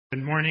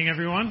Good morning,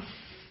 everyone.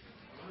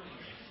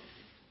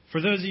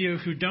 For those of you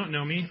who don't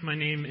know me, my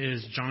name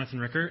is Jonathan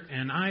Rickert,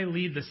 and I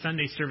lead the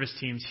Sunday service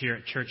teams here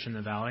at Church in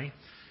the Valley.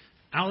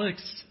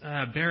 Alex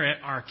Barrett,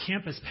 our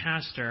campus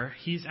pastor,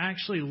 he's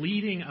actually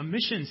leading a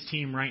missions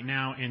team right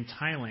now in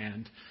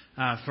Thailand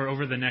for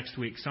over the next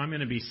week, so I'm going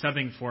to be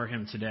subbing for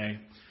him today.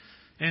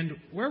 And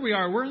where we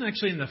are, we're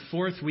actually in the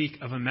fourth week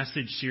of a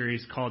message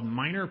series called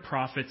Minor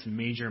Prophets,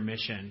 Major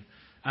Mission.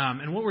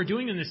 And what we're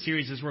doing in this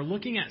series is we're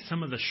looking at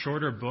some of the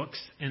shorter books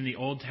in the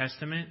Old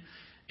Testament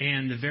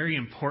and the very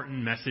important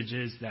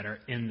messages that are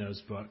in those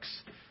books.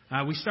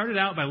 We started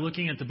out by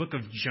looking at the book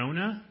of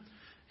Jonah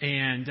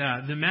and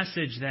the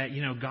message that,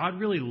 God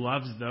really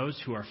loves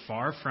those who are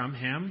far from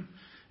Him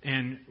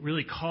and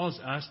really calls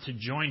us to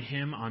join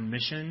Him on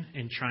mission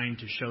in trying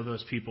to show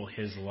those people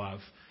His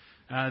love.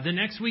 The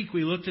next week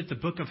we looked at the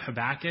book of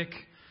Habakkuk.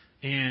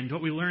 And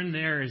what we learned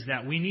there is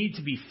that we need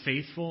to be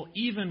faithful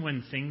even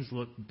when things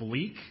look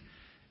bleak,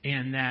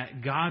 and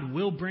that God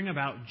will bring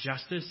about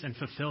justice and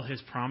fulfill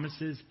His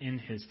promises in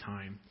His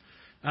time.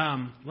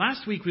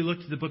 Last week we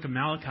looked at the book of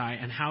Malachi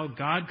and how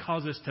God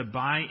calls us to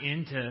buy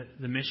into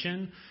the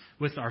mission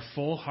with our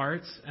full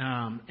hearts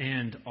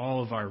and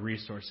all of our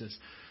resources.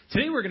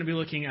 Today we're going to be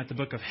looking at the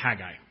book of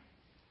Haggai.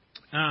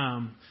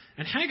 And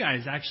Haggai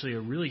is actually a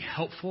really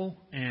helpful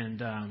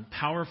and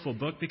powerful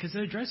book because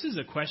it addresses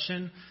a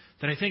question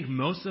that I think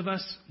most of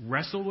us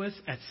wrestle with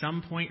at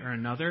some point or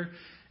another.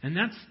 And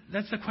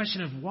that's the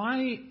question of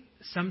why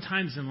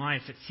sometimes in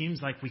life it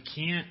seems like we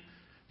can't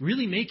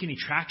really make any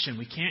traction.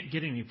 We can't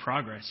get any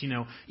progress.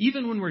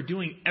 Even when we're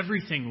doing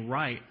everything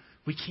right,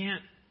 we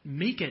can't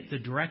make it the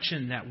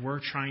direction that we're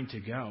trying to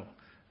go.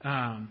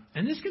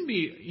 And this can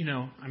be,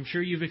 I'm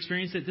sure you've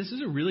experienced it. This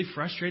is a really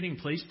frustrating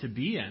place to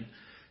be in,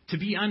 to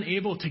be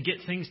unable to get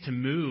things to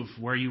move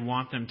where you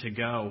want them to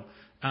go.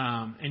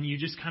 And you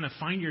just kind of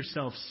find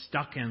yourself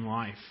stuck in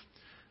life.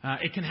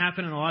 It can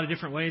happen in a lot of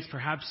different ways.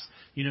 Perhaps,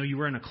 you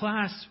were in a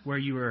class where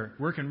you were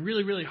working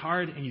really, really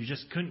hard and you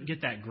just couldn't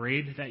get that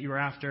grade that you were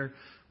after.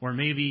 Or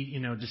maybe,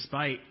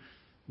 despite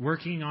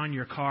working on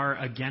your car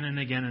again and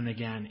again and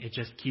again, it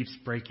just keeps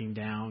breaking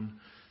down.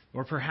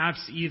 Or perhaps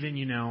even,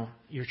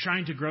 you're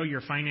trying to grow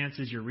your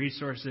finances, your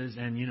resources,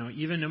 and,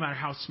 even no matter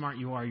how smart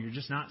you are, you're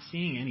just not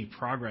seeing any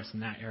progress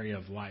in that area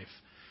of life.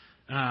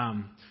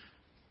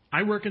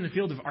 I work in the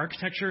field of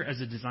architecture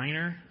as a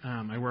designer.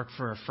 I work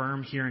for a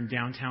firm here in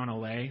downtown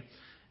LA.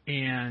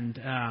 And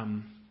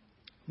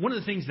one of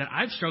the things that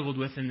I've struggled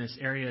with in this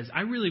area is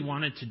I really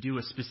wanted to do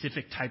a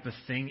specific type of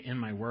thing in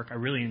my work. I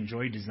really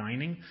enjoy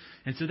designing.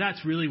 And so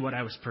that's really what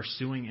I was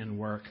pursuing in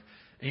work.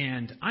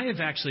 And I have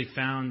actually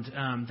found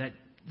that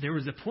there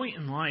was a point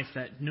in life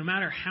that no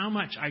matter how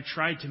much I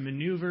tried to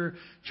maneuver,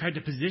 tried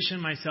to position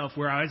myself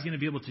where I was going to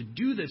be able to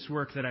do this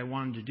work that I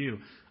wanted to do,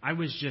 I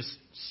was just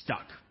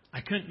stuck. I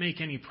couldn't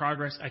make any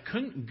progress. I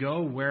couldn't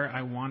go where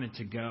I wanted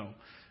to go.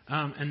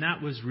 And that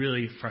was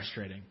really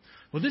frustrating.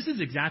 Well, this is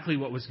exactly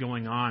what was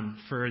going on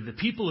for the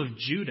people of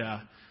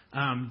Judah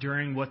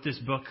during what this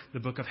book, the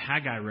book of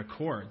Haggai,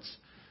 records.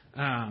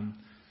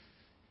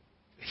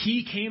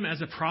 He came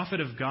as a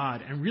prophet of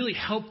God and really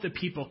helped the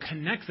people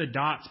connect the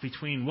dots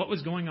between what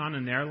was going on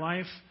in their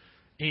life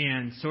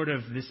and sort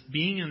of this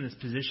being in this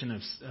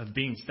position of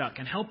being stuck,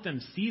 and help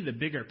them see the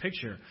bigger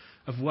picture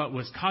of what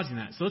was causing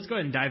that. So let's go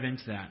ahead and dive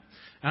into that.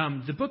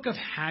 The book of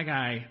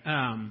Haggai,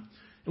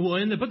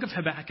 in the book of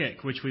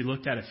Habakkuk, which we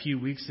looked at a few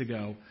weeks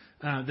ago,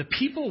 the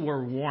people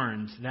were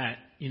warned that,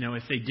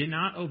 if they did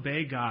not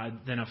obey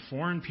God, then a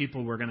foreign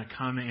people were going to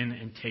come in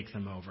and take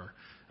them over,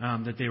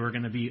 that they were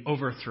going to be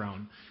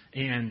overthrown.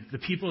 And the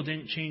people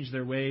didn't change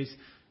their ways.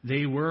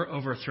 They were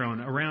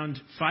overthrown. Around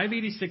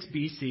 586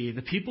 BC,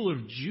 the people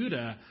of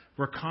Judah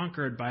were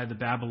conquered by the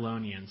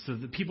Babylonians. So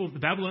the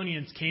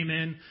Babylonians came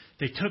in,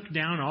 they took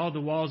down all the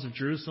walls of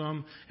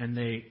Jerusalem, and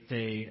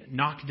they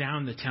knocked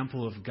down the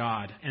temple of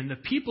God. And the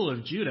people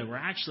of Judah were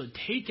actually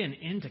taken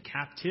into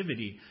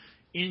captivity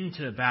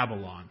into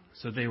Babylon.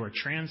 So they were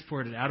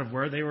transported out of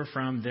where they were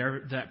from,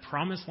 that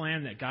promised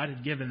land that God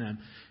had given them,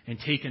 and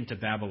taken to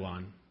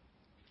Babylon.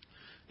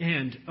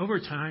 And over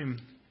time,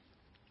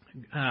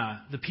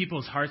 the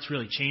people's hearts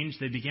really changed.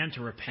 They began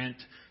to repent,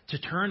 to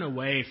turn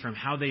away from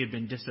how they had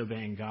been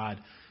disobeying God.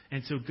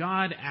 And so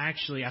God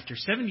actually, after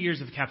 70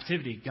 years of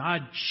captivity,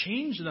 God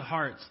changed the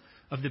hearts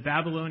of the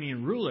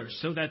Babylonian rulers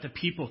so that the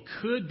people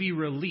could be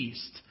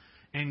released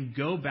and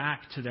go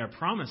back to their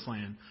promised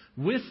land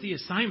with the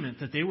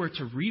assignment that they were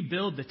to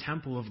rebuild the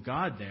temple of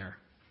God there.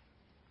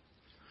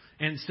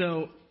 And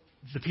so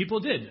the people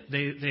did.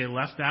 They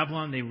left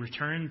Babylon. They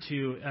returned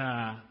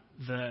to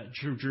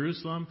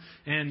Jerusalem,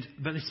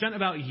 but they spent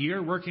about a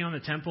year working on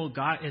the temple,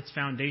 got its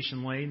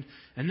foundation laid,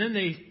 and then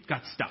they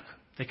got stuck.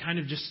 They kind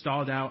of just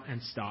stalled out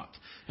and stopped.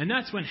 And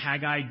that's when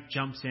Haggai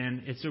jumps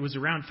in. It was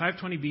around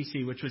 520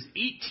 BC, which was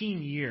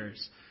 18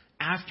 years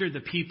after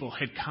the people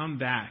had come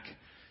back.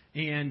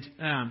 And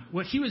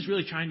what he was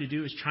really trying to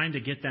do is trying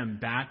to get them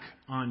back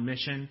on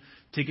mission,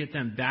 to get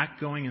them back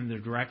going in the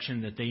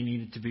direction that they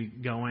needed to be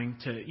going,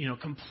 to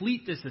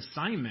complete this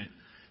assignment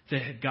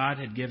that God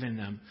had given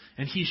them.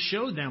 And he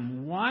showed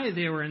them why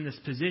they were in this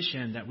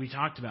position that we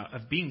talked about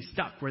of being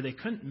stuck, where they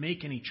couldn't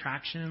make any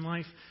traction in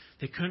life.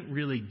 They couldn't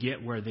really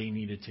get where they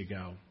needed to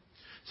go.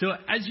 So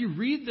as you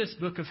read this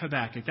book of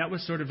Habakkuk, that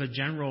was sort of a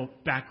general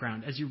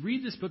background. As you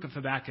read this book of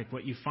Habakkuk,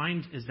 what you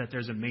find is that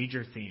there's a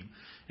major theme.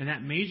 And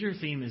that major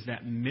theme is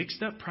that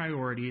mixed up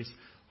priorities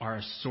are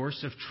a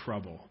source of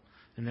trouble.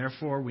 And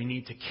therefore, we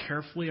need to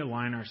carefully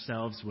align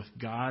ourselves with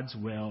God's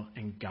will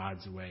and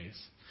God's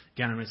ways.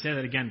 Again, I'm going to say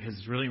that again because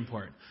it's really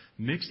important.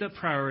 Mixed up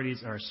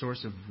priorities are a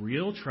source of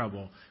real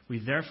trouble. We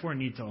therefore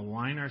need to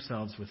align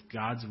ourselves with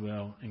God's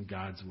will and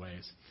God's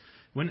ways.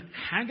 When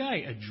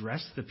Haggai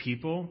addressed the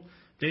people,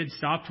 they had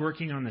stopped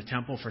working on the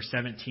temple for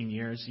 17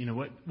 years.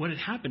 What had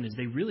happened is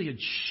they really had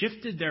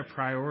shifted their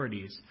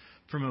priorities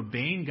from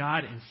obeying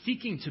God and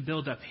seeking to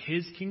build up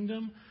his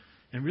kingdom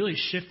and really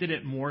shifted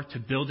it more to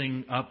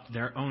building up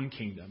their own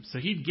kingdom. So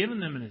he'd given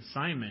them an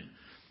assignment,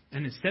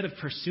 and instead of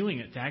pursuing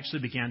it, they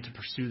actually began to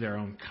pursue their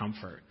own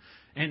comfort.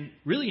 And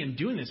really in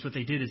doing this, what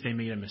they did is they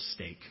made a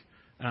mistake.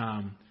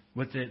 And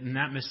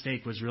that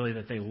mistake was really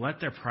that they let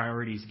their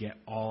priorities get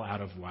all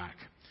out of whack.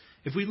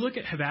 If we look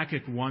at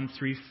Habakkuk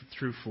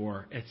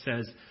 1:3-4, it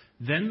says,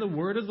 "Then the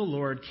word of the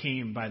Lord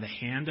came by the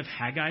hand of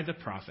Haggai the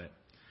prophet.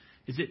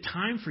 Is it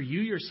time for you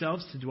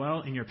yourselves to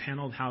dwell in your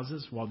paneled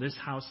houses while this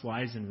house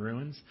lies in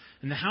ruins?"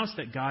 And the house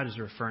that God is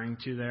referring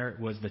to there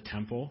was the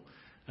temple.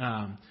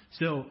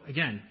 So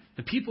again,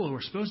 the people who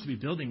were supposed to be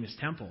building this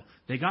temple,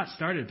 they got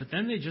started, but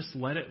then they just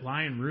let it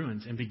lie in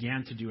ruins and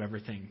began to do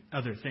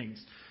other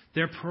things.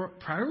 Their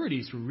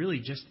priorities were really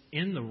just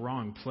in the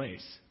wrong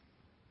place.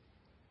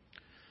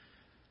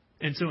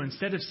 And so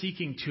instead of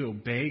seeking to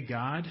obey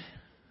God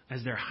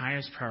as their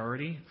highest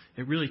priority,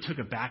 it really took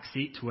a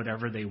backseat to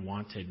whatever they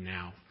wanted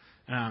now.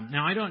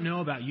 Now, I don't know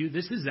about you.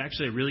 This is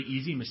actually a really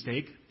easy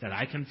mistake that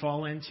I can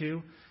fall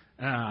into.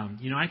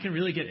 I can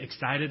really get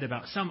excited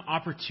about some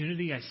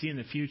opportunity I see in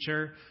the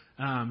future.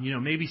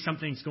 Maybe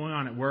something's going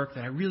on at work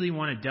that I really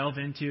want to delve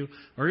into.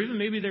 Or even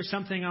maybe there's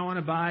something I want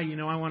to buy.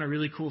 I want a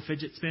really cool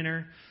fidget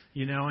spinner.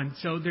 And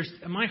so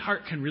my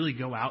heart can really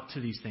go out to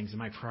these things, and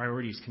my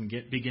priorities can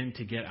begin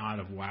to get out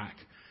of whack.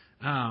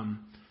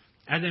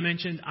 As I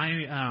mentioned,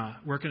 I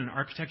work in an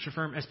architecture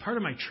firm. As part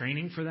of my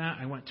training for that,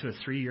 I went to a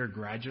 3-year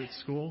graduate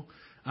school.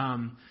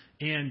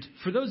 And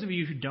for those of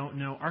you who don't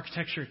know,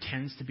 architecture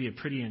tends to be a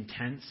pretty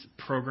intense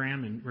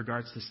program in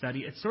regards to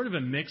study. It's sort of a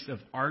mix of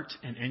art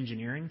and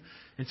engineering.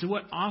 And so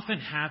what often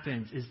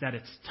happens is that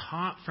it's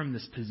taught from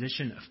this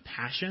position of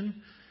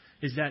passion,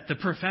 is that the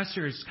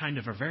professors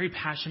are very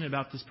passionate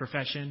about this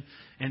profession,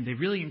 and they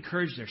really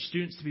encourage their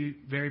students to be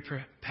very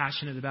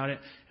passionate about it.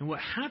 And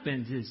what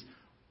happens is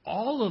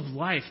all of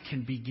life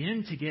can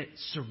begin to get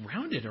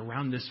surrounded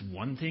around this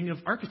one thing of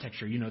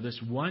architecture,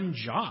 this one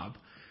job.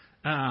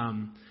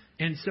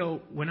 And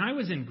so when I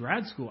was in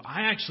grad school,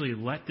 I actually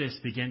let this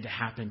begin to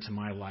happen to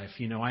my life.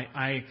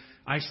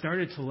 I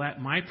started to let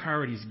my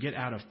priorities get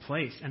out of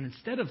place. And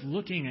instead of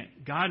looking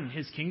at God and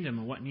his kingdom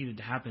and what needed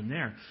to happen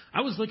there,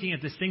 I was looking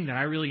at this thing that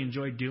I really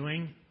enjoyed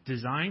doing,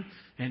 design,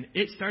 and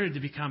it started to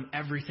become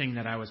everything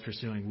that I was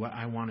pursuing, what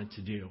I wanted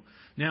to do.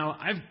 Now,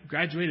 I've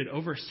graduated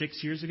over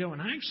 6 years ago,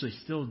 and I actually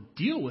still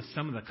deal with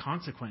some of the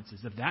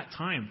consequences of that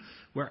time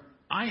where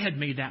I had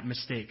made that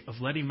mistake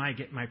of letting my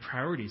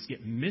priorities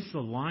get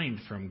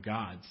misaligned from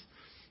God's.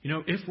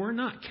 If we're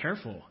not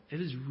careful, it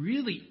is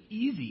really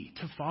easy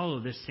to follow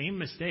this same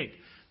mistake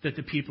that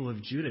the people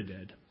of Judah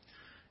did.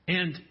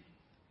 And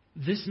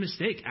this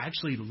mistake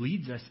actually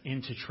leads us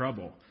into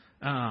trouble.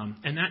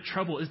 And that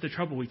trouble is the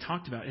trouble we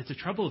talked about. It's a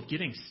trouble of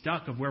getting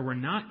stuck, of where we're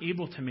not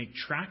able to make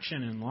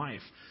traction in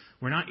life.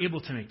 We're not able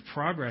to make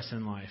progress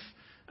in life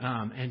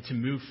and to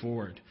move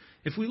forward.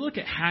 If we look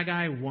at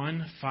Haggai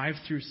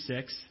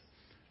 1:5-6,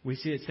 we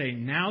see it say,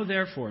 "Now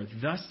therefore,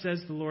 thus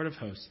says the Lord of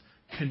hosts,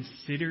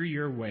 consider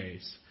your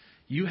ways.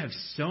 You have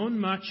sown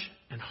much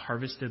and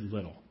harvested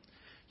little.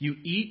 You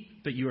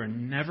eat, but you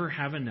never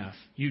have enough.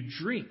 You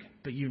drink,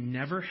 but you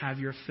never have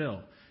your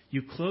fill.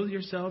 You clothe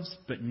yourselves,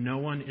 but no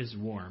one is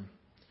warm.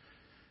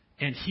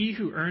 And he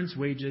who earns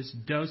wages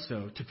does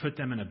so to put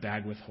them in a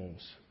bag with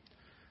holes."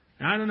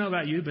 Now, I don't know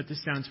about you, but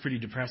this sounds pretty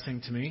depressing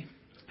to me.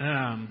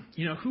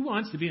 Who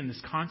wants to be in this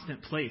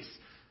constant place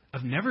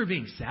of never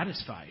being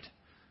satisfied,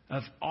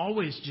 of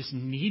always just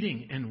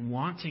needing and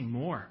wanting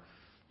more?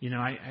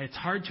 It's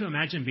hard to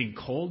imagine being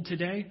cold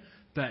today,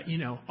 but,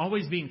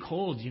 always being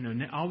cold,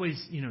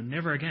 always,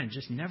 never again,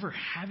 just never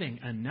having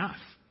enough.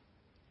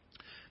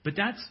 But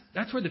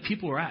that's where the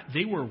people were at.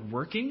 They were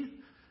working,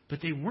 but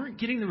they weren't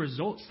getting the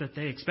results that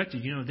they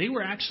expected. They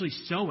were actually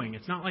sowing.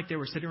 It's not like they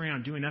were sitting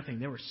around doing nothing.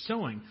 They were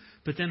sowing,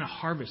 but then a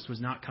harvest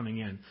was not coming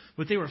in.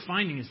 What they were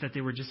finding is that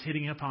they were just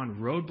hitting upon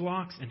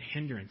roadblocks and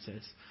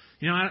hindrances.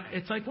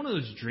 It's like one of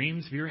those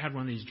dreams. Have you ever had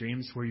one of these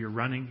dreams where you're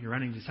running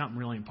to something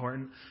really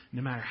important?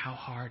 No matter how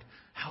hard,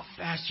 how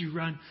fast you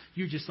run,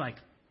 you're just like,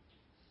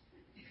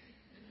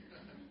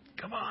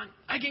 come on,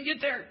 I can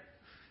get there.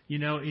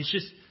 It's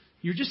just,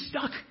 you're just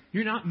stuck.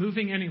 You're not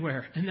moving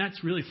anywhere. And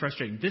that's really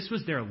frustrating. This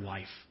was their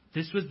life.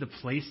 This was the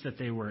place that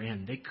they were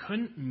in. They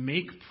couldn't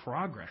make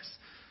progress.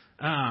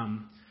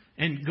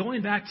 And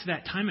going back to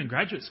that time in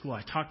graduate school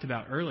I talked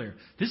about earlier,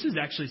 this is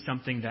actually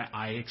something that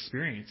I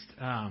experienced.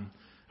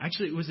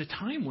 Actually, it was a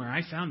time where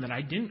I found that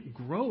I didn't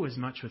grow as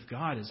much with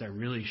God as I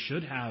really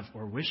should have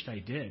or wished I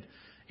did.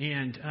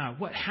 And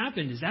what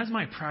happened is as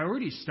my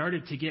priorities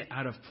started to get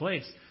out of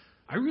place,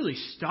 I really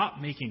stopped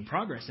making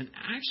progress and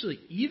actually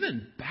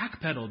even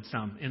backpedaled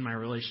some in my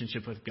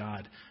relationship with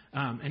God.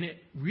 And it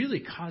really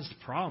caused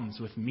problems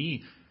with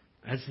me,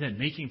 as I said,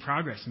 making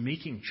progress,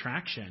 making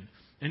traction.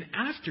 And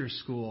after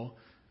school,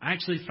 I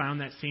actually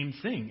found that same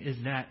thing, is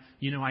that,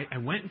 I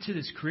went into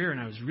this career and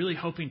I was really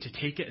hoping to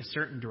take it a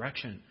certain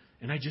direction,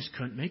 and I just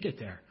couldn't make it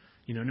there.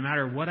 No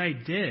matter what I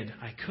did,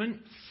 I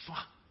couldn't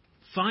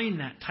find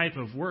that type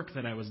of work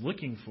that I was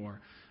looking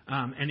for,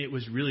 and it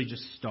was really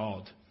just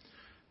stalled.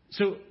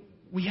 So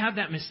we have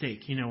that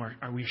mistake.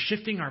 Are we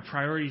shifting our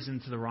priorities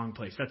into the wrong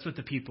place? That's what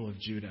the people of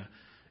Judah.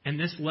 And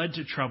this led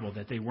to trouble,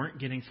 that they weren't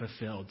getting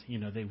fulfilled.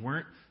 They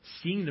weren't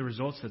seeing the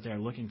results that they're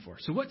looking for.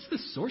 So what's the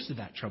source of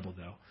that trouble,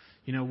 though?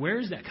 Where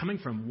is that coming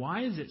from?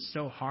 Why is it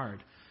so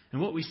hard?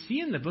 And what we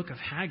see in the book of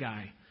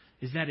Haggai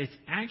is that it's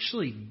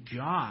actually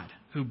God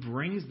who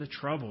brings the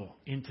trouble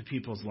into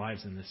people's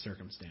lives in this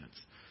circumstance.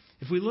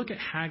 If we look at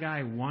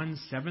Haggai 1,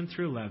 7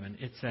 through 11,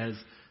 it says,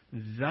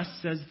 "Thus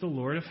says the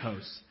Lord of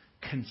hosts,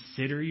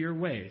 consider your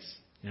ways."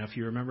 Now, if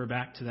you remember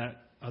back to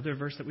that other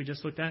verse that we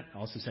just looked at, it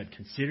also said,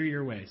 "Consider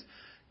your ways.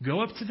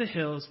 Go up to the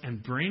hills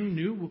and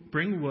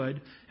bring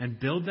wood and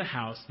build the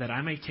house, that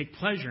I may take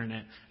pleasure in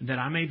it, and that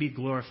I may be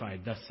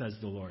glorified. Thus says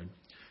the Lord.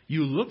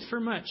 You looked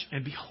for much,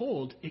 and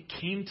behold, it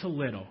came to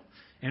little.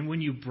 And when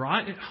you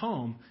brought it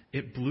home,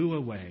 it blew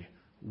away.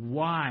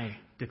 Why,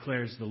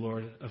 declares the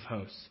Lord of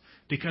hosts?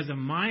 Because of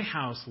my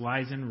house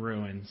lies in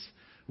ruins,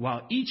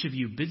 while each of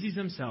you busies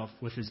himself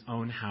with his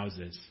own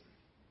houses.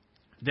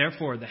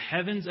 Therefore, the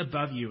heavens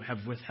above you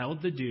have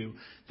withheld the dew,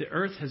 the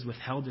earth has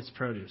withheld its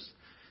produce.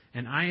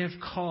 And I have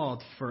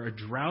called for a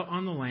drought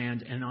on the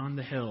land and on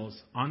the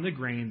hills, on the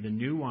grain, the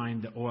new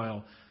wine, the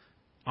oil,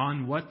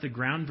 on what the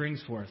ground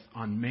brings forth,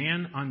 on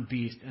man, on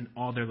beast, and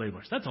all their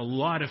laborers." That's a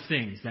lot of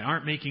things that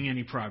aren't making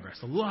any progress.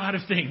 A lot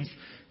of things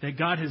that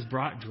God has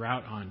brought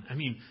drought on. I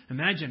mean,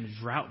 imagine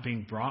drought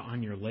being brought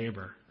on your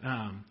labor.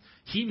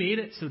 He made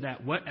it so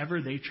that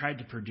whatever they tried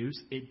to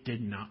produce, it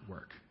did not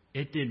work.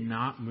 It did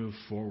not move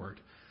forward.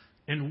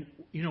 And,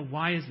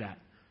 why is that?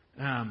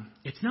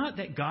 It's not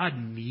that God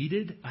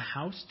needed a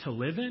house to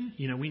live in.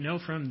 We know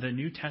from the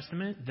New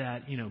Testament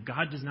that,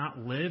 God does not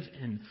live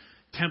in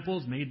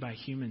temples made by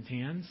human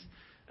hands.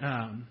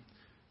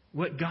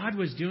 What God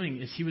was doing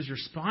is he was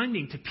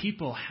responding to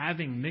people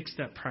having mixed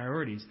up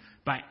priorities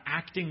by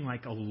acting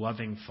like a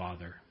loving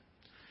father.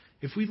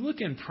 If we look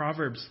in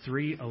Proverbs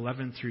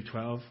 3:11 through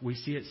 12, we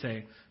see it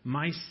say,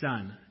 "My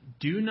son,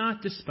 do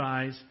not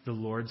despise the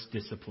Lord's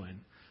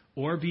discipline,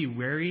 or be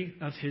weary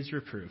of his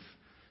reproof.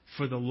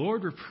 For the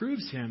Lord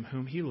reproves him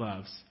whom he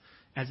loves,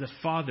 as a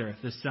father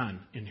the son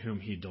in whom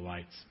he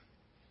delights."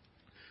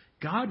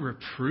 God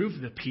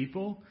reproved the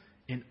people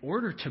in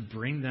order to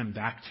bring them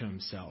back to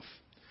himself.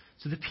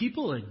 So the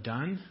people had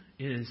done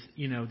is,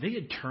 they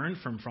had turned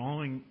from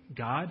following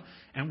God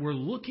and were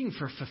looking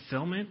for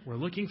fulfillment. We're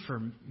looking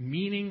for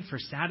meaning, for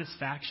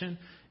satisfaction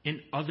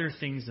in other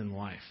things in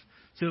life.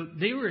 So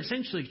they were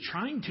essentially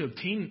trying to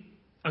obtain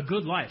a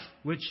good life,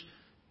 which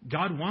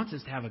God wants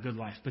us to have a good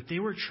life, but they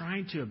were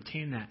trying to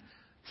obtain that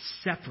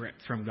separate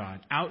from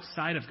God,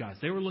 outside of God.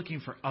 They were looking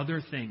for other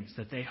things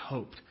that they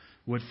hoped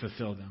would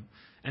fulfill them.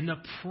 And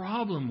the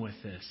problem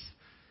with this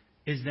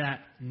is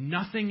that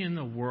nothing in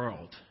the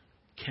world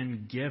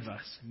can give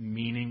us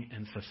meaning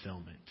and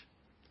fulfillment.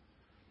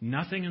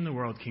 Nothing in the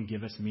world can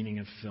give us meaning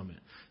and fulfillment.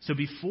 So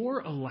before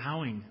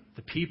allowing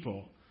the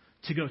people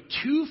to go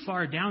too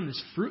far down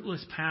this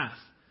fruitless path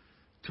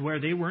to where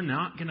they were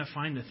not going to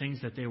find the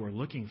things that they were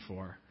looking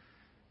for,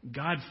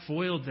 God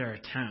foiled their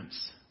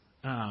attempts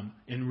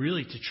and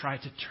really to try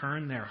to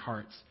turn their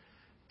hearts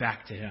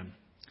back to him.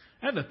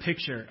 I have a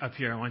picture up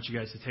here I want you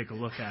guys to take a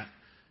look at.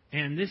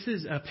 And this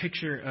is a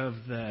picture of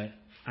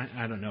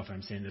I don't know if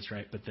I'm saying this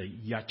right, but the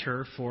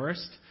Yatur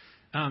forest.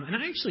 And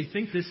I actually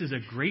think this is a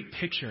great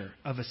picture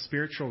of a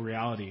spiritual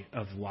reality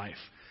of life.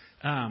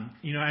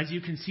 As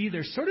you can see,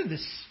 there's sort of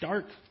this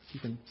stark, if you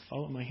can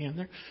follow my hand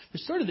there,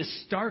 there's sort of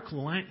this stark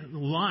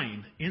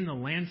line in the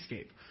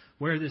landscape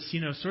where this,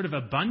 sort of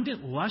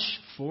abundant, lush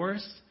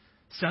forest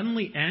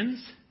suddenly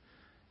ends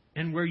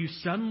and where you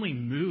suddenly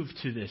move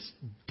to this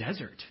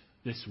desert,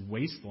 this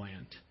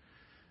wasteland.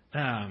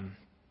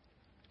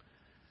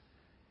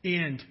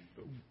 And,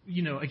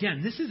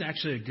 again, this is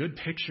actually a good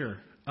picture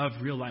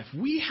of real life.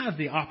 We have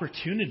the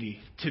opportunity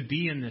to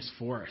be in this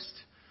forest,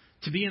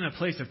 to be in a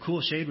place of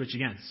cool shade, which,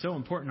 again, is so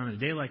important on a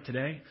day like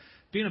today.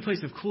 Be in a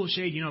place of cool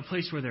shade, a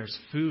place where there's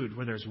food,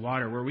 where there's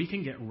water, where we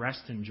can get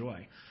rest and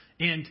joy.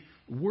 And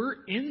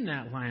we're in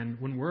that land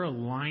when we're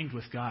aligned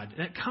with God.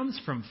 That comes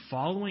from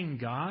following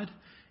God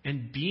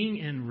and being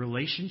in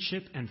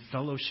relationship and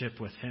fellowship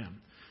with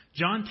him.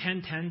 John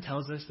 10:10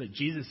 tells us that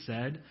Jesus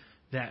said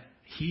that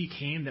he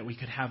came that we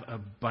could have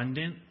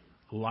abundant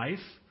life.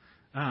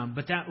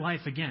 But that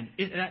life, again,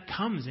 that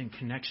comes in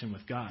connection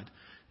with God.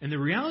 And the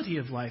reality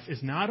of life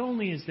is not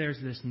only is there's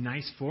this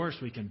nice forest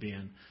we can be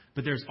in,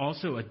 but there's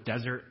also a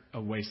desert,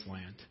 a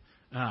wasteland.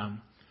 And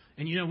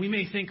we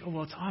may think, oh,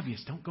 well, it's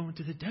obvious. Don't go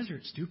into the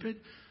desert, stupid.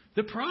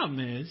 The problem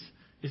is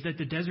that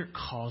the desert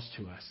calls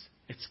to us.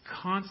 It's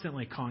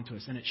constantly calling to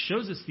us. And it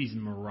shows us these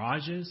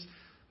mirages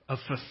of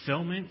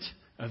fulfillment,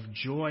 of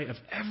joy, of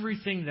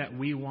everything that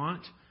we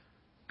want,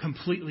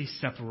 completely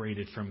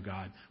separated from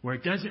God, where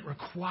it doesn't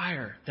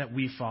require that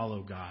we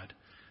follow God.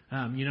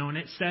 And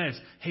it says,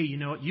 hey, you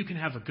know what? You can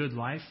have a good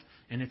life,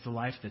 and it's a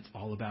life that's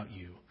all about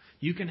you.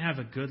 You can have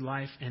a good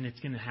life, and it's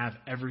going to have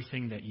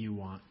everything that you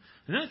want.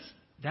 And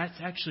that's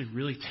actually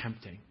really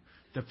tempting.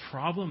 The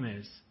problem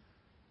is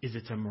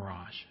it's a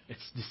mirage.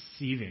 It's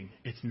deceiving.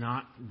 It's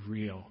not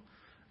real.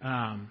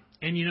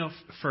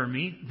 For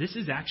me, this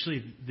is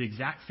actually the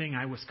exact thing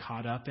I was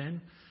caught up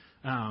in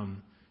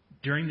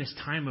during this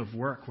time of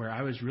work, where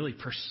I was really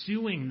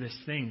pursuing this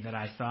thing that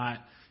I thought,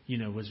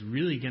 was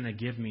really going to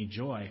give me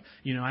joy.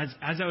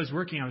 As I was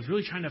working, I was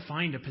really trying to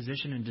find a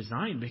position in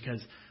design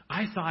because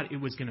I thought it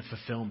was going to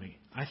fulfill me.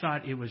 I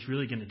thought it was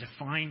really going to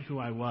define who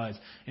I was.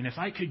 And if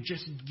I could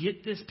just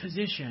get this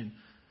position,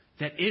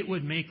 that it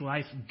would make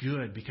life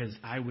good because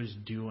I was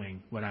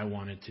doing what I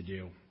wanted to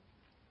do.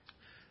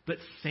 But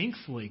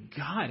thankfully,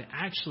 God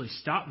actually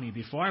stopped me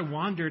before I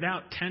wandered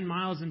out 10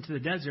 miles into the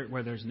desert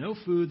where there's no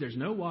food, there's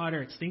no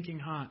water, it's stinking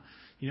hot.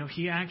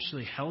 He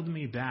actually held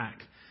me back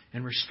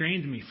and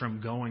restrained me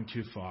from going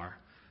too far.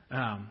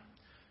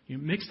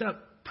 Mixed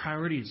up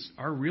priorities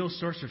are a real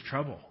source of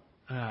trouble.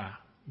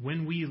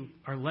 When we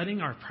are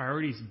letting our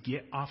priorities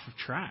get off of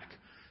track,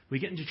 we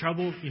get into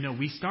trouble.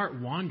 We start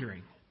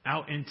wandering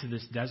out into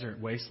this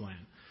desert wasteland.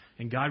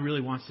 And God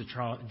really wants to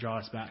draw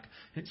us back.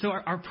 And so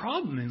our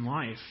problem in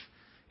life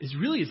is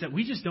that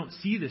we just don't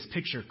see this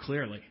picture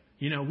clearly.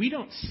 We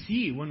don't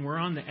see when we're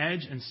on the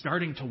edge and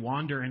starting to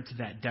wander into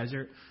that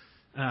desert.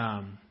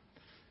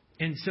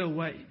 And so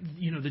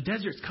the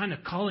desert's kind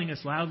of calling us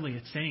loudly.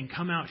 It's saying,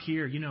 come out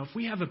here. If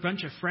we have a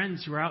bunch of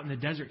friends who are out in the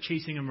desert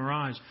chasing a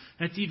mirage,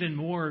 that's even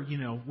more,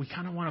 we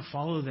kind of want to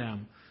follow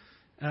them.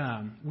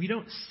 We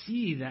don't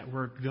see that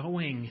we're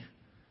going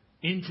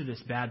into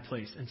this bad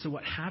place. And so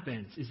what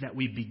happens is that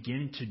we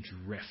begin to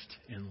drift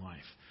in life.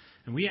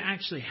 And we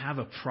actually have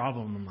a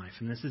problem in life,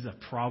 and this is a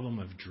problem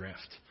of drift.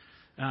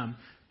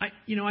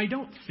 I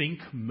don't think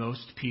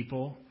most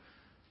people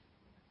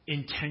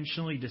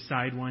intentionally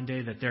decide one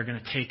day that they're going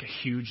to take a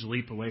huge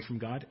leap away from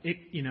God.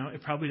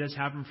 It probably does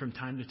happen from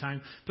time to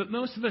time, but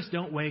most of us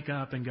don't wake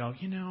up and go,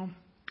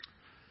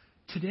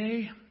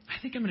 today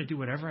I think I'm going to do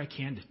whatever I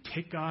can to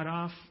tick God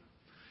off,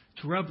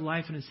 to rub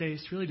life in his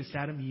face, really to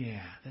satisfy him.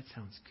 Yeah, that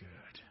sounds good.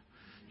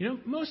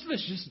 Most of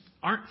us just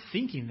aren't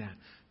thinking that.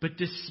 But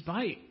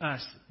despite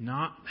us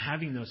not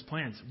having those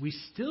plans, we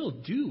still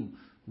do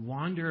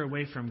wander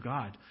away from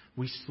God.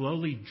 We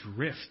slowly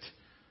drift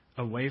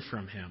away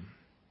from him.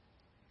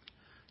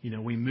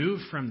 We move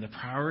from the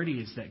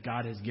priorities that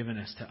God has given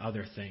us to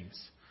other things.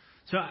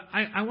 So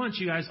I want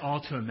you guys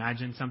all to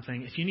imagine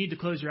something. If you need to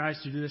close your eyes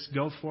to do this,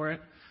 go for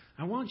it.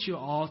 I want you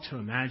all to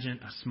imagine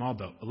a small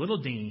boat, a little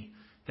dinghy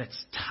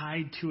that's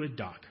tied to a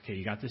dock. Okay,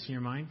 you got this in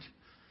your mind?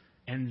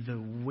 And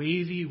the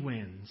wavy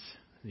winds,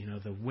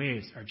 the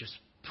waves are just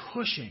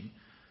pushing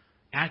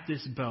at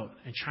this boat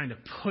and trying to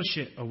push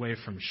it away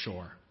from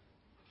shore.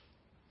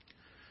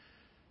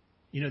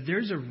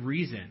 There's a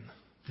reason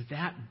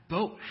that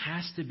boat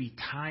has to be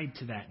tied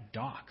to that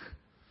dock.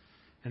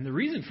 And the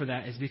reason for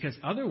that is because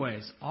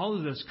otherwise, all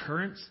of those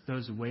currents,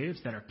 those waves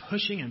that are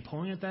pushing and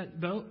pulling at that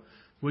boat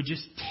would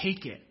just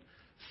take it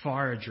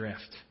far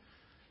adrift.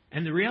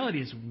 And the reality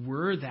is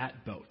we're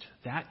that boat.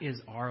 That is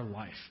our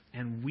life.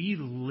 And we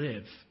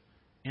live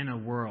in a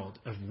world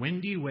of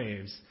windy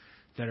waves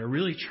that are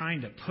really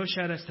trying to push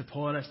at us, to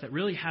pull at us, that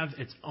really have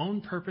its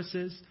own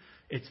purposes,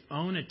 its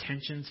own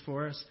intentions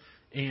for us.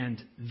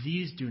 And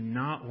these do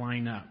not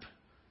line up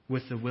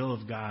with the will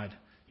of God.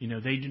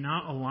 They do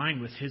not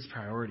align with his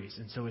priorities.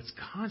 And so it's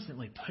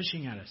constantly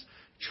pushing at us,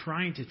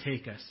 trying to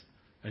take us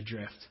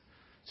adrift.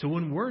 So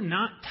when we're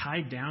not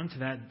tied down to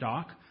that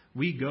dock,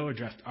 we go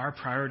adrift. Our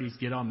priorities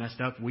get all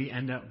messed up. We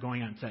end up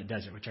going out to that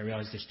desert, which I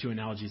realize there's two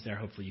analogies there.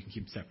 Hopefully you can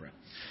keep them separate.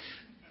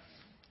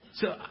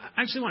 So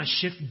I actually want to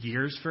shift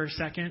gears for a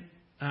second.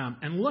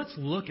 And let's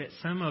look at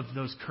some of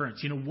those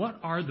currents. What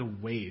are the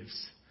waves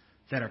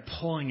that are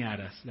pulling at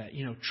us that,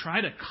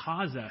 try to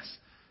cause us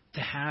to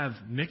have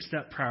mixed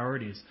up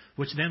priorities,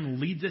 which then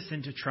leads us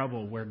into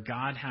trouble where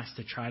God has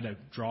to try to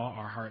draw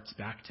our hearts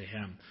back to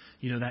him.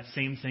 That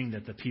same thing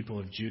that the people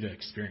of Judah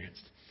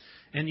experienced.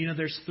 And,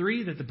 there's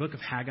three that the book of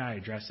Haggai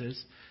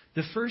addresses.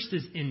 The first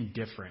is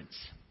indifference.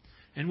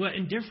 And what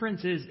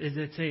indifference is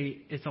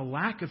it's a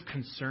lack of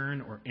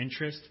concern or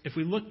interest. If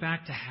we look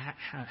back to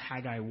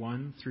Haggai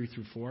 1,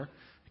 3-4, it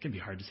can be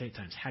hard to say at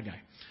times, Haggai.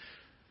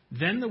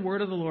 Then the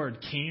word of the Lord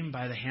came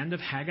by the hand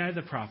of Haggai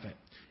the prophet.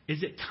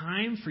 Is it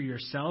time for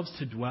yourselves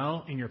to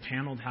dwell in your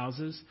paneled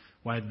houses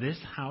while this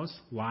house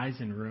lies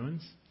in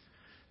ruins?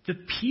 The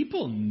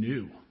people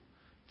knew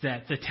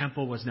that the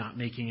temple was not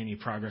making any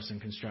progress in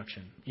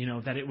construction,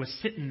 that it was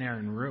sitting there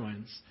in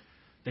ruins.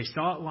 They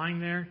saw it lying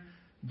there,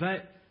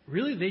 but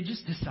really they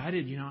just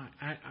decided,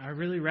 I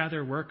really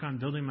rather work on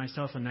building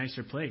myself a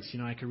nicer place.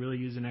 I could really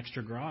use an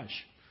extra garage.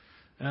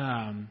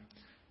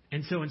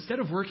 And so instead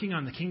of working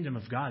on the kingdom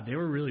of God, they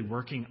were really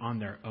working on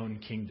their own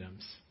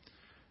kingdoms.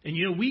 And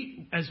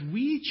as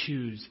we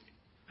choose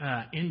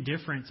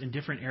indifference in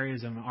different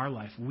areas of our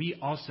life, we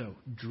also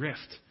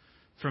drift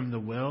from the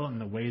will and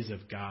the ways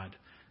of God.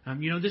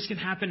 This can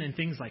happen in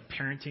things like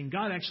parenting.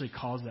 God actually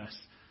calls us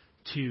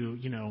to,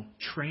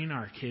 train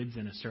our kids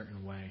in a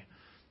certain way.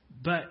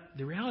 But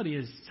the reality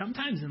is,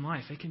 sometimes in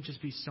life, it can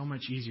just be so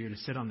much easier to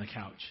sit on the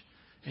couch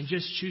and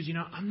just choose,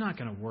 I'm not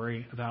going to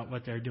worry about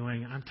what they're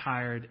doing. I'm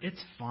tired. It's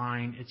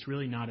fine. It's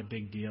really not a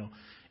big deal.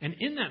 And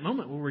in that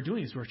moment, what we're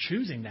doing is we're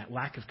choosing that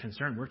lack of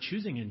concern. We're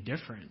choosing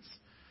indifference.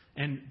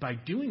 And by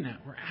doing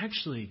that, we're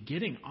actually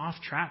getting off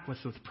track with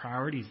the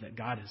priorities that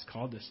God has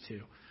called us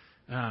to.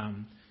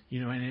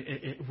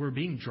 We're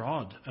being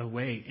drawn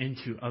away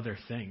into other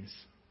things.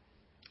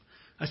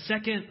 A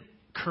second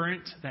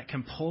current that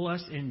can pull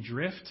us in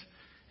drift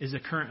is a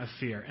current of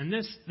fear. And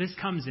this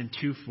comes in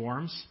two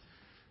forms.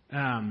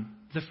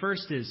 The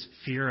first is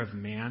fear of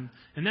man.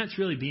 And that's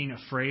really being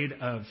afraid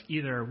of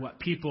either what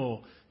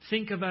people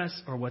think of us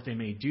or what they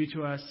may do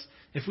to us.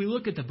 If we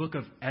look at the book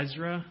of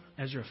Ezra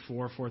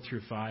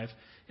 4:4-5,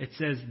 it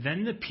says,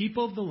 "Then the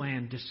people of the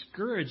land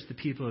discouraged the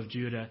people of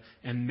Judah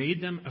and made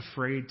them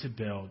afraid to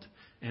build,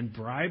 and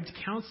bribed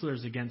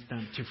counselors against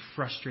them to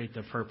frustrate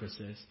their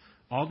purposes,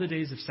 all the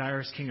days of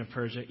Cyrus, king of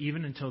Persia,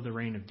 even until the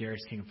reign of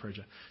Darius, king of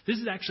Persia." This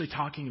is actually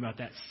talking about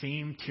that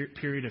same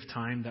period of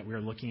time that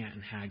we're looking at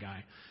in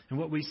Haggai. And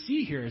what we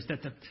see here is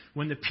that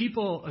when the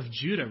people of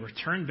Judah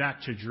returned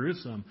back to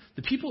Jerusalem,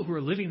 the people who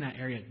were living in that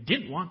area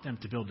didn't want them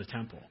to build a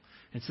temple.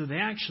 And so they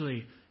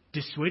actually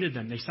dissuaded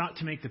them. They sought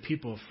to make the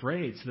people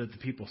afraid so that the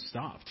people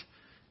stopped.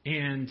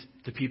 And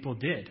the people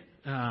did.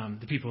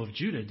 The people of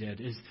Judah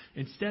did, is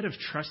instead of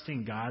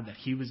trusting God that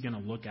he was going to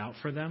look out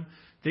for them,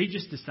 they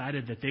just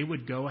decided that they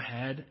would go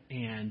ahead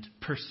and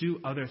pursue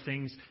other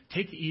things,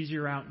 take the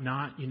easier route,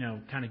 not,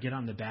 kind of get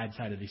on the bad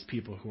side of these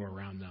people who are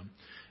around them.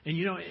 And,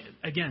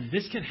 again,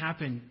 this can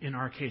happen in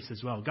our case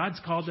as well. God's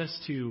called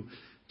us to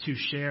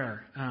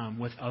share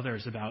with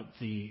others about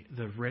the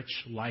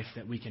rich life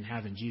that we can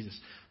have in Jesus.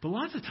 But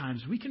lots of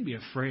times we can be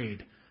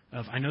afraid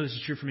of, I know this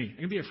is true for me,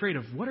 I can be afraid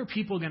of, what are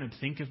people going to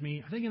think of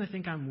me? Are they going to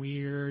think I'm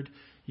weird?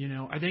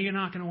 Are they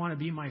not going to want to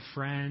be my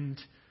friend?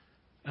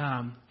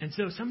 And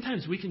so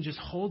sometimes we can just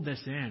hold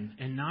this in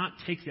and not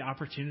take the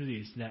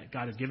opportunities that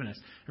God has given us.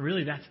 And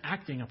really that's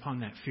acting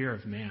upon that fear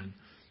of man.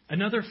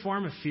 Another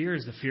form of fear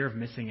is the fear of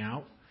missing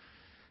out.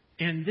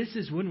 And this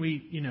is when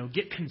we,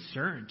 get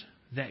concerned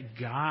that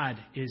God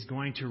is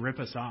going to rip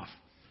us off.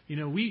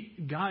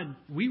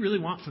 We really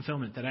want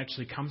fulfillment that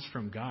actually comes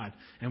from God.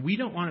 And we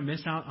don't want to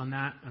miss out on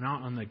that and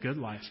out on the good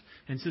life.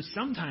 And so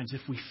sometimes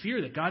if we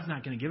fear that God's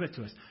not going to give it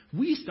to us,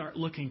 we start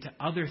looking to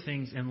other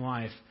things in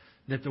life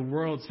that the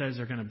world says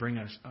are going to bring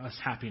us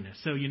happiness.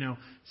 So,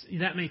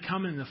 that may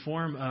come in the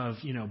form of,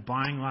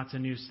 buying lots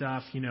of new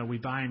stuff. We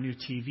buy a new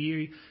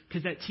TV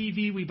because that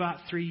TV we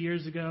bought 3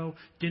 years ago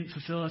didn't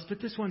fulfill us.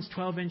 But this one's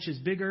 12 inches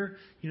bigger.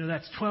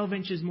 That's 12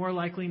 inches more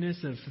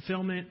likeliness of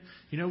fulfillment.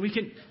 We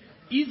can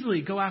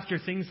easily go after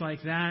things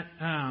like that.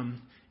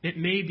 It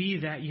may be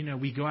that,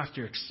 we go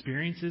after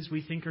experiences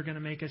we think are going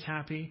to make us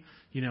happy.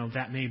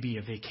 That may be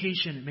a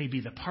vacation. It may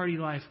be the party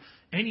life,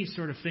 any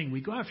sort of thing. We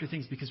go after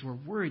things because we're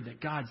worried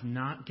that God's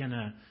not going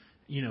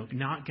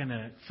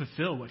to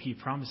fulfill what he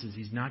promises.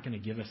 He's not going to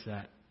give us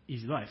that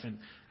easy life. And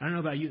I don't know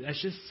about you,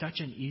 that's just such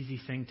an easy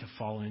thing to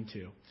fall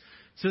into.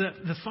 So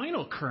that the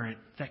final current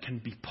that can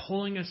be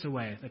pulling us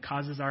away, that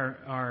causes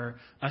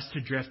us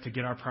to drift, to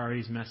get our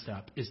priorities messed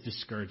up, is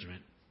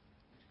discouragement.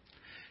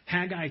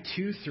 Haggai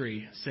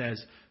 2:3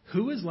 says,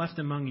 "Who is left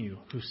among you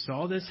who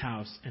saw this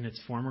house in its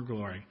former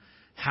glory?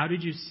 How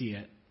did you see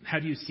it? How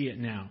do you see it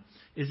now?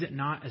 Is it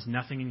not as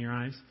nothing in your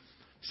eyes?"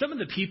 Some of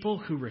the people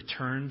who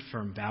returned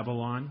from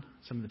Babylon,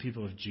 some of the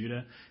people of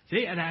Judah,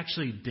 they had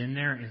actually been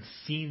there and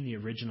seen the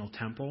original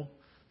temple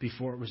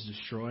before it was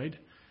destroyed.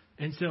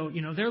 And so,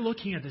 they're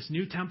looking at this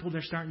new temple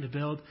they're starting to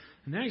build,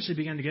 and they actually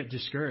began to get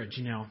discouraged,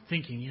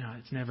 thinking,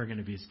 it's never going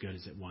to be as good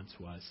as it once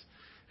was.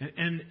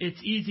 And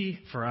it's easy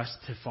for us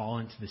to fall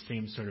into the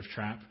same sort of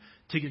trap,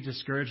 to get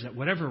discouraged that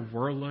whatever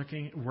we're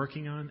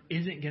working on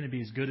isn't going to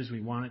be as good as we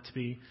want it to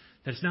be,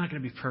 that it's not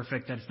going to be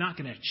perfect, that it's not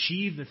going to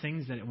achieve the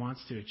things that it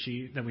wants to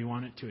achieve, that we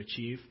want it to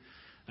achieve.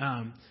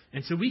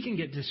 And so we can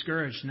get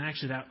discouraged, and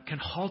actually that can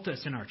halt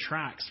us in our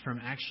tracks from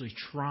actually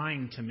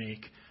trying to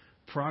make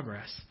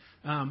progress.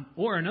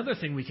 Or another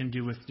thing we can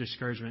do with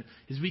discouragement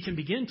is we can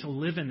begin to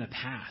live in the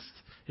past,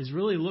 is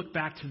really look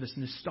back to this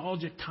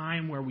nostalgic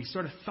time where we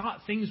sort of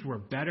thought things were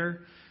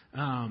better,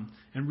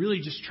 and really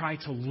just try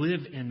to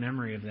live in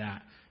memory of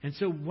that. And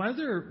so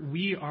whether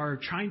we are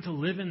trying to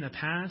live in the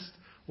past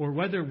or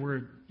whether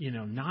we're,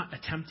 not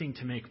attempting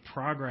to make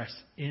progress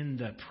in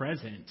the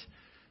present,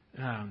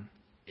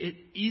 it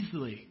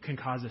easily can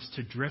cause us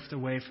to drift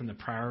away from the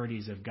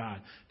priorities of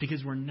God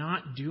because we're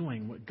not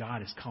doing what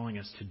God is calling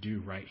us to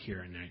do right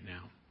here and right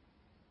now.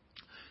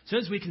 So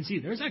as we can see,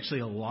 there's actually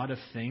a lot of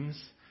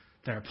things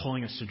that are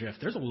pulling us to drift.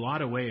 There's a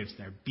lot of waves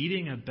that are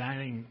beating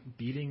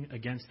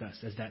against us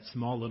as that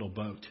small little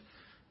boat.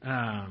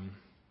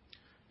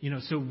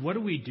 So what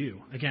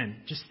do? Again,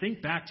 just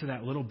think back to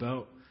that little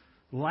boat.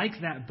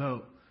 Like that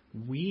boat,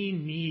 we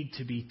need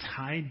to be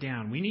tied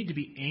down. We need to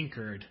be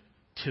anchored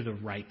to the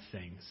right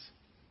things.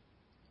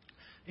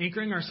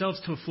 Anchoring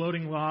ourselves to a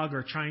floating log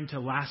or trying to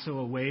lasso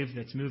a wave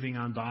that's moving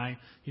on by,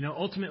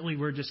 ultimately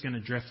we're just going to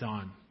drift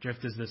on.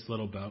 Drift as this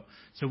little boat.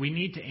 So we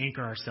need to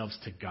anchor ourselves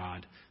to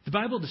God. The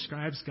Bible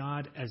describes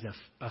God as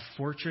a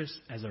fortress,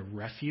 as a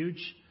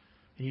refuge.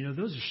 And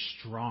those are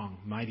strong,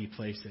 mighty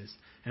places.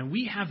 And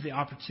we have the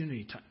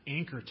opportunity to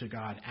anchor to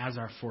God as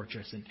our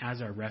fortress and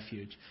as our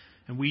refuge.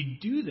 And we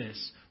do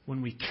this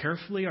when we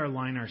carefully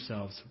align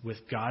ourselves with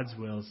God's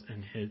will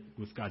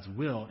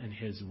and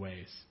His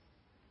ways.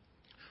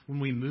 When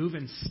we move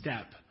in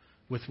step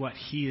with what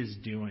He is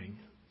doing.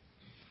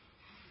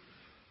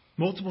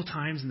 Multiple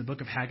times in the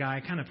book of Haggai, I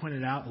kind of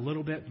pointed out a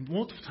little bit,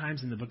 multiple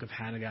times in the book of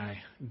Haggai,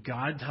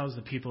 God tells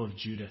the people of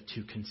Judah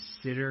to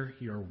consider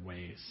your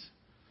ways.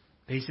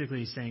 Basically,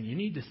 He's saying you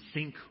need to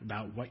think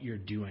about what you're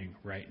doing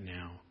right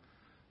now.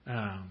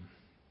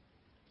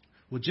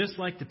 Just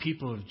like the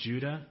people of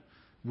Judah,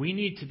 we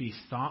need to be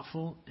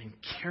thoughtful and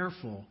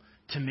careful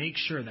to make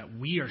sure that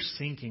we are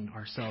syncing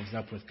ourselves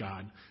up with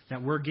God,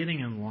 that we're getting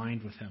in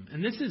line with Him.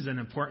 And this is an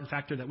important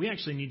factor that we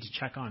actually need to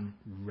check on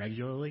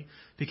regularly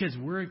because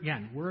we're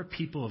a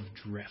people of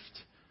drift.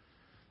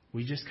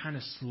 We just kind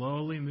of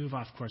slowly move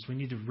off course. We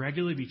need to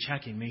regularly be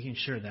checking, making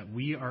sure that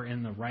we are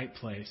in the right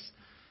place,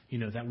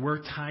 that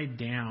we're tied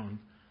down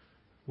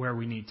where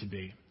we need to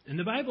be. And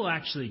the Bible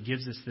actually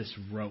gives us this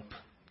rope.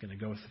 I'm going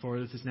to go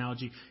forward with this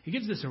analogy. It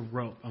gives us a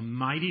rope, a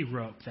mighty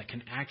rope that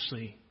can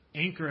actually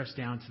anchor us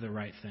down to the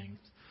right things,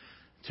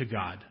 to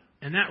God.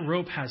 And that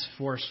rope has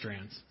 4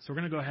 strands. So we're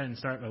going to go ahead and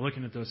start by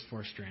looking at those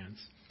 4 strands.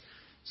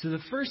 So the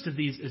first of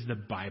these is the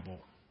Bible.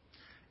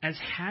 As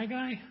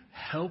Haggai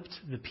helped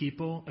the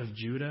people of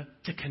Judah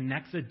to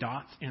connect the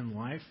dots in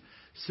life,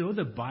 so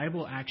the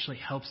Bible actually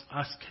helps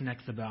us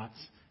connect the dots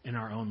in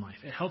our own life.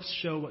 It helps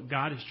show what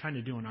God is trying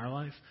to do in our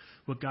life,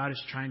 what God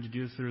is trying to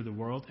do through the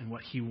world, and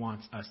what He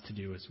wants us to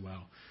do as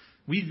well.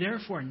 We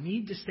therefore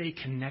need to stay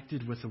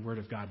connected with the Word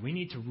of God. We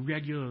need to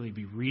regularly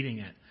be reading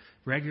it,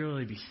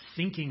 regularly be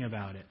thinking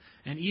about it,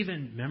 and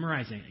even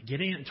memorizing it,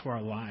 getting it into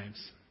our lives.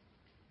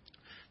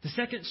 The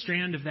second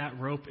strand of that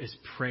rope is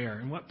prayer.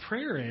 And what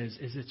prayer is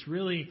it's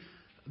really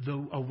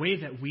a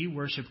way that we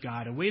worship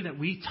God, a way that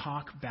we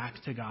talk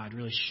back to God,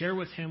 really share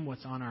with Him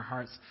what's on our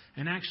hearts,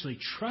 and actually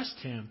trust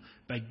Him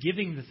by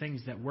giving the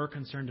things that we're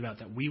concerned about,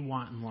 that we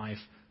want in life,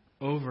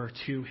 over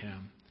to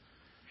Him.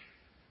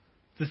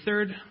 The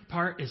third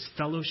part is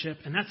fellowship,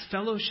 and that's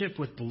fellowship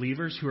with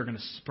believers who are going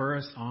to spur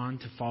us on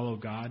to follow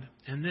God.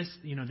 And this,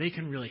 they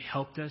can really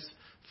help us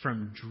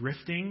from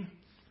drifting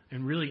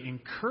and really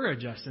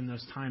encourage us in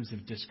those times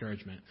of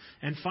discouragement.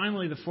 And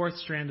finally, the fourth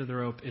strand of the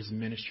rope is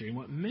ministry. And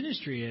what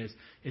ministry is,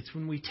 it's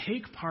when we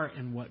take part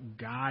in what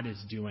God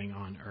is doing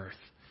on earth.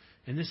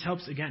 And this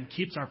helps, again,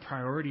 keeps our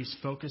priorities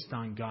focused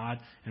on God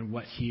and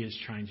what He is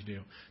trying to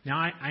do. Now,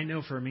 I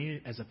know for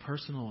me, as a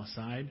personal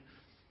aside,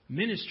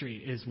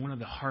 ministry is one of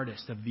the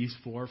hardest of these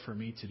 4 for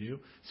me to do,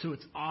 so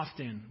it's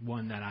often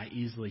one that I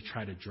easily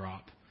try to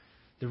drop.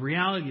 The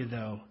reality,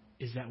 though,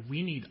 is that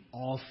we need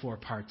all 4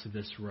 parts of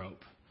this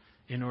rope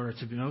in order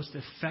to most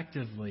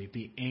effectively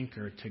be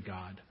anchored to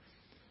God.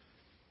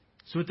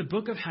 So what the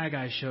book of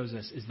Haggai shows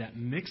us is that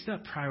mixed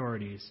up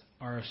priorities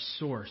are a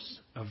source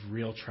of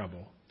real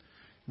trouble.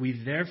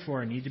 We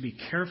therefore need to be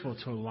careful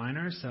to align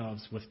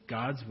ourselves with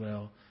God's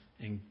will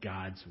and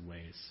God's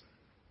ways.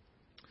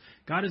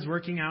 God is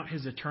working out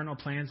His eternal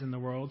plans in the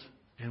world,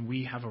 and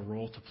we have a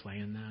role to play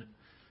in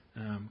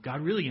that.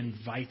 God really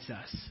invites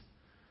us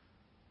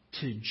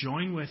to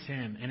join with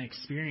Him and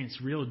experience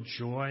real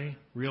joy,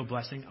 real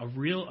blessing, a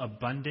real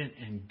abundant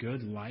and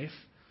good life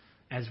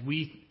as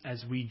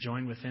we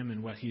join with Him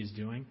in what He is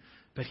doing.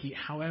 But He,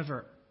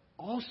 however,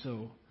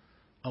 also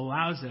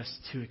allows us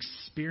to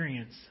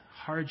experience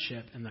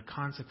hardship and the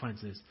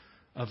consequences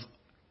of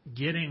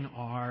getting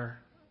our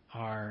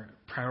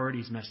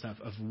priorities messed up,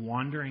 of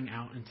wandering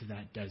out into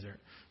that desert.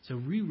 So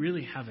we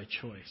really have a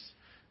choice.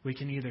 We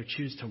can either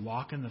choose to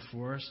walk in the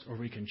forest or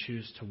we can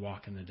choose to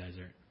walk in the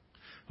desert.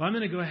 Well, I'm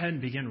going to go ahead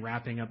and begin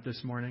wrapping up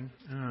this morning.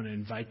 I'm going to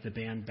invite the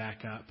band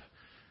back up.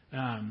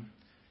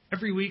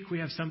 Every week we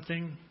have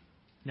something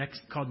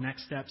called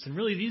Next Steps. And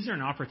really these are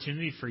an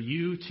opportunity for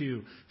you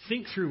to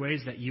think through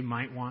ways that you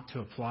might want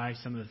to apply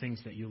some of the things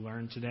that you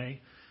learned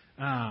today.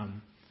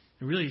 And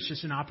really it's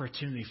just an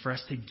opportunity for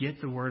us to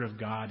get the Word of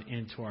God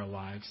into our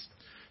lives.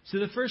 So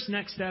the first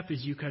next step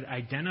is you could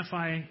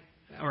identify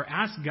or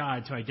ask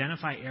God to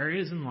identify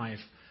areas in life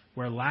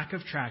where lack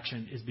of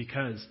traction is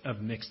because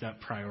of mixed up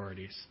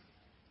priorities.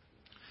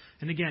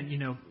 And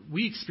again,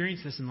 we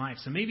experience this in life.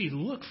 So maybe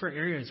look for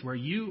areas where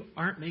you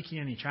aren't making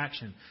any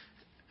traction.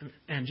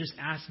 and just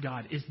ask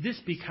God, is this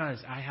because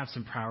I have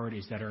some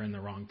priorities that are in the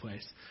wrong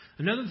place?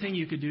 Another thing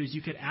you could do is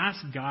you could ask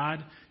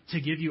God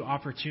to give you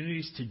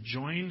opportunities to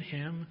join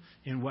him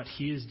in what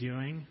he is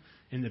doing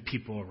in the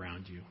people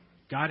around you.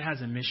 God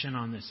has a mission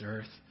on this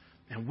earth,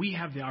 and we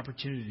have the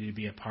opportunity to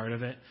be a part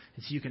of it.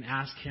 And so you can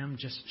ask him,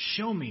 just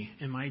show me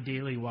in my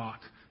daily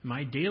walk, in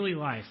my daily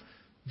life,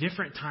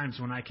 different times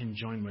when I can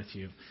join with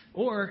you.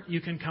 Or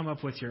you can come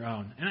up with your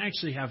own. And I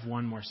actually have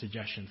one more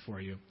suggestion for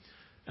you.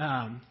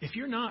 If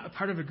you're not a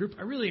part of a group,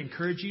 I really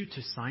encourage you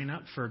to sign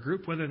up for a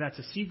group, whether that's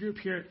a C group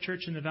here at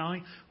Church in the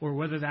Valley, or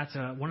whether that's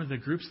one of the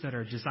groups that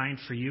are designed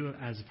for you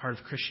as a part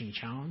of Christian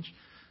Challenge.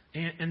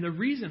 And the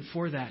reason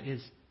for that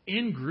is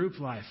in group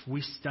life,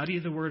 we study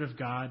the Word of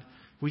God,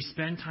 we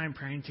spend time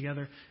praying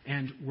together,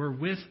 and we're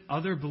with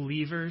other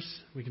believers.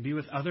 We can be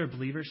with other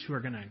believers who are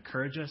going to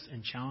encourage us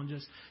and challenge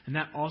us. And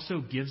that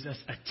also gives us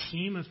a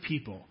team of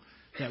people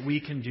that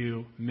we can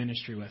do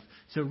ministry with.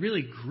 So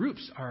really,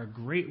 groups are a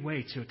great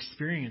way to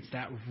experience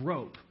that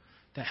rope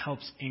that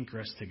helps anchor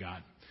us to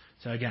God.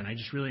 So again, I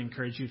just really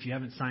encourage you, if you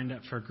haven't signed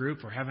up for a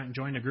group or haven't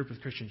joined a group with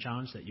Christian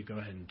Challenge, that you go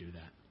ahead and do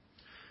that.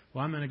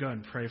 Well, I'm going to go ahead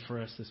and pray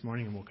for us this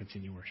morning, and we'll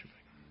continue worshiping.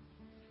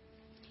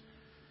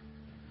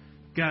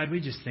 God, we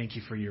just thank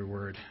you for your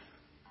word.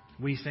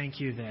 We thank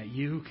you that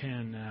you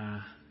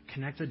can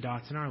connect the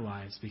dots in our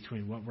lives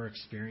between what we're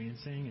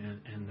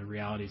experiencing and the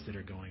realities that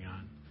are going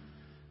on.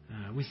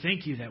 We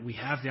thank you that we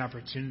have the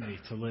opportunity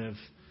to live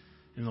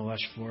in the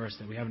lush forest,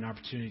 that we have an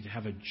opportunity to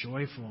have a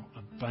joyful,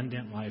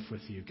 abundant life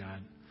with you,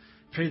 God.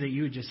 Pray that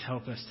you would just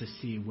help us to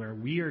see where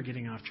we are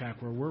getting off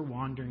track, where we're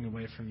wandering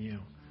away from you,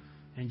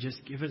 and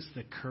just give us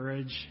the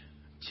courage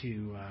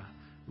to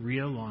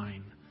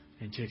realign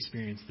and to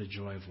experience the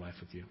joy of life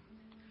with you.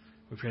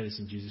 We pray this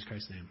in Jesus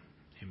Christ's name.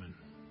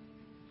 Amen.